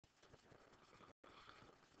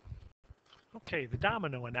Okay, the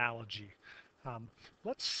domino analogy. Um,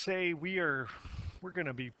 let's say we're going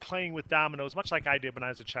to be playing with dominoes, much like I did when I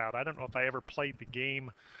was a child. I don't know if I ever played the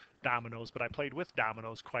game dominoes, but I played with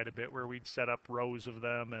dominoes quite a bit, where we'd set up rows of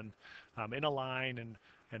them and in a line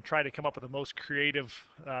and try to come up with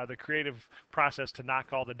the creative process to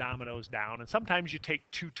knock all the dominoes down. And sometimes you take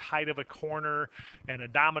too tight of a corner, and a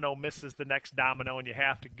domino misses the next domino, and you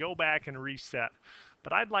have to go back and reset.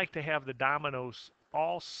 But I'd like to have the dominoes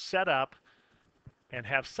all set up and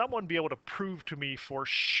have someone be able to prove to me for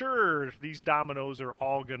sure these dominoes are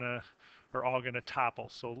all gonna topple.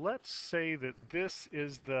 So let's say that this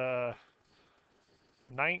is the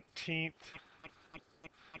 19th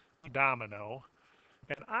domino,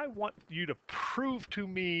 and I want you to prove to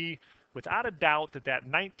me without a doubt that that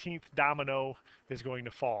 19th domino is going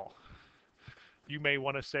to fall. You may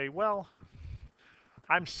want to say, well,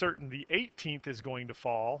 I'm certain the 18th is going to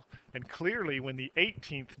fall, and clearly when the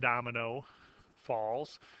 18th domino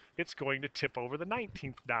falls, it's going to tip over the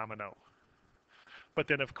 19th domino. But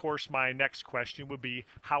then, of course, my next question would be,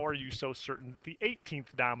 how are you so certain the 18th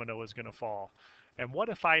domino is going to fall? And what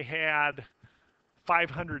if I had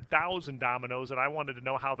 500,000 dominoes and I wanted to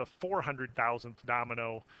know how the 400,000th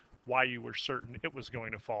domino, why you were certain it was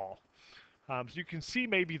going to fall? So you can see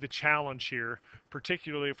maybe the challenge here,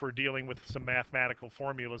 particularly if we're dealing with some mathematical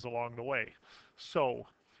formulas along the way. So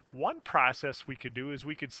one process we could do is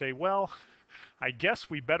we could say, well, I guess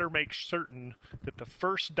we better make certain that the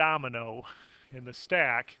first domino in the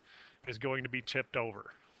stack is going to be tipped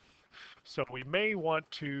over. So we may want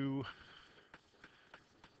to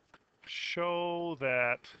show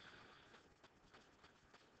that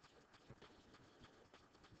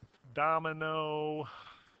domino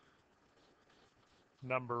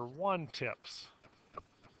number 1 tips.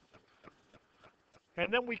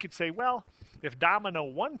 And then we could say, well, if domino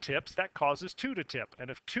 1 tips, that causes 2 to tip. And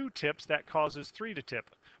if 2 tips, that causes 3 to tip.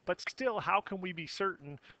 But still, how can we be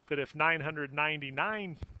certain that if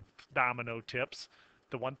 999 domino tips,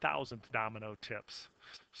 the 1000th domino tips?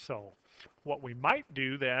 So what we might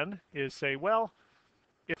do then is say, well,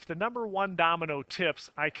 if the number 1 domino tips,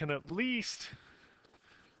 I can at least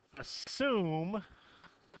assume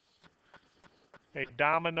a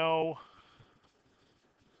domino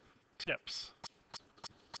tips.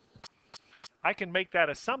 I can make that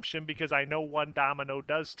assumption because I know 1 domino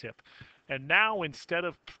does tip. And now instead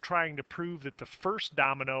of trying to prove that the first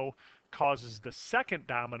domino causes the second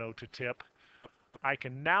domino to tip, I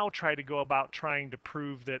can now try to go about trying to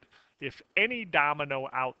prove that if any domino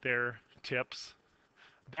out there tips,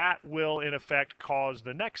 that will in effect cause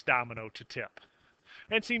the next domino to tip.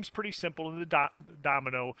 And it seems pretty simple in the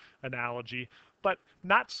domino analogy, but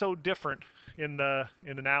not so different in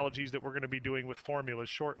analogies that we're going to be doing with formulas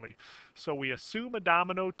shortly. So we assume a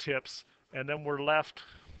domino tips, and then we're left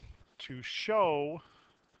to show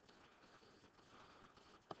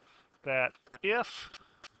that if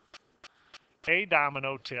a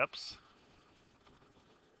domino tips,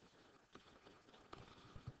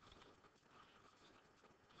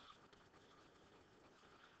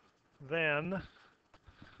 then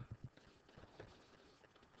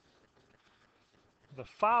the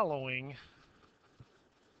following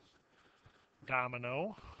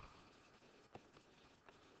domino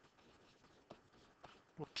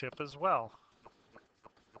will tip as well.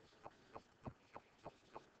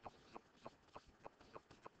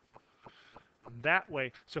 That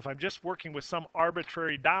way, so if I'm just working with some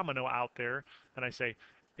arbitrary domino out there, and I say,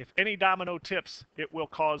 if any domino tips, it will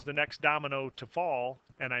cause the next domino to fall,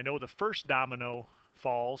 and I know the first domino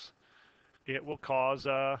falls, it will cause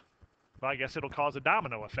well, I guess it'll cause a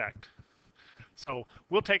domino effect. So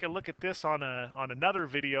we'll take a look at this on another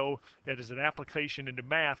video. It is an application into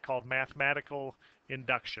math called mathematical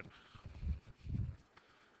induction.